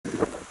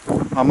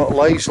I'm at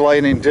Leys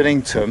Lane in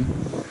Dinnington,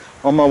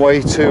 on my way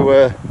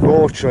to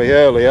Bawtry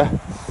earlier,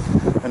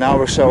 an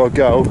hour or so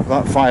ago.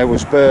 That fire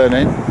was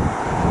burning.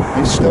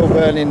 It's still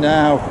burning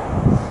now.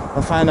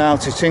 I found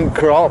out it isn't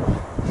crop.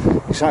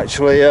 It's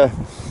actually a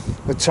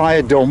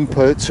tyre dump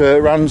at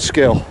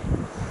Ranskill.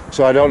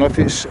 So I don't know if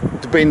it's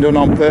been done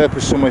on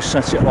purpose, somebody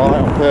set it light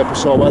on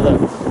purpose, or whether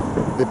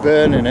they're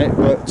burning it,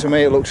 but to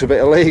me it looks a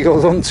bit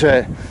illegal, doesn't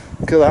it?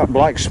 Look at that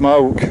black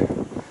smoke.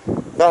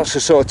 That's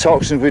the sort of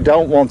toxins we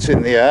don't want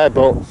in the air,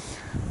 but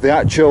the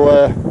actual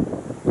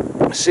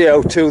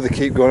CO2 they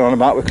keep going on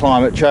about with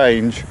climate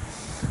change,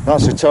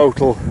 that's a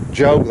total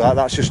joke.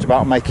 That's just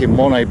about making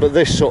money. But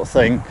this sort of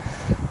thing,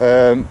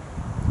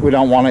 we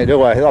don't want it, do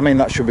we? I mean,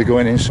 that should be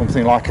going in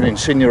something like an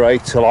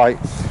incinerator, like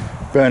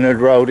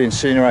Bernard Road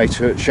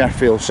incinerator at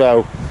Sheffield.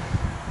 So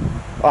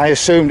I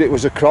assumed it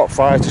was a crop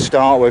fire to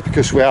start with,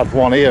 because we had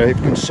one here. You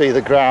can see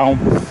the ground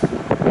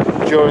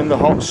during the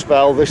hot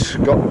spell. This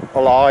got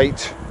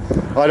alight.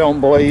 I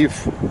don't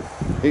believe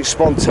it's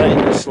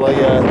spontaneously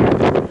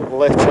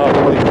lit. I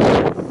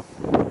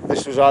believe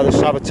this was either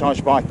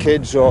sabotaged by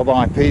kids or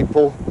by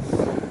people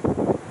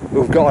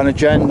who've got an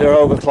agenda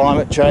over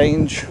climate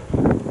change,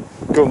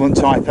 government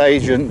type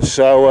agents.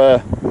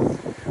 So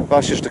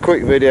that's just a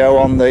quick video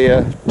on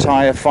the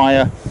Tyre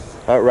fire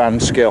at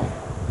Ranskill.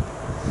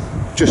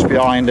 Just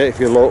behind it,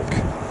 if you look,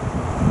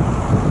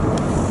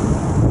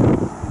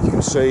 you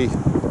can see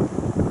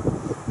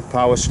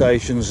power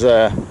stations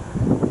there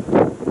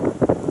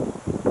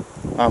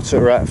out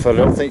at Retford. I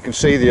don't think you can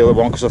see the other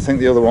one, because I think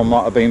the other one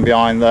might have been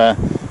behind there,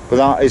 but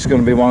that is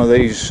going to be one of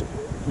these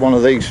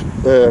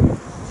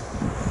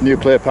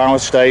nuclear power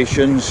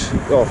stations,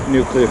 or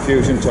nuclear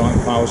fusion type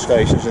power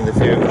stations in the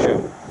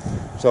future.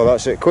 So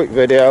that's it, quick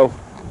video,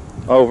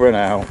 over and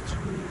out.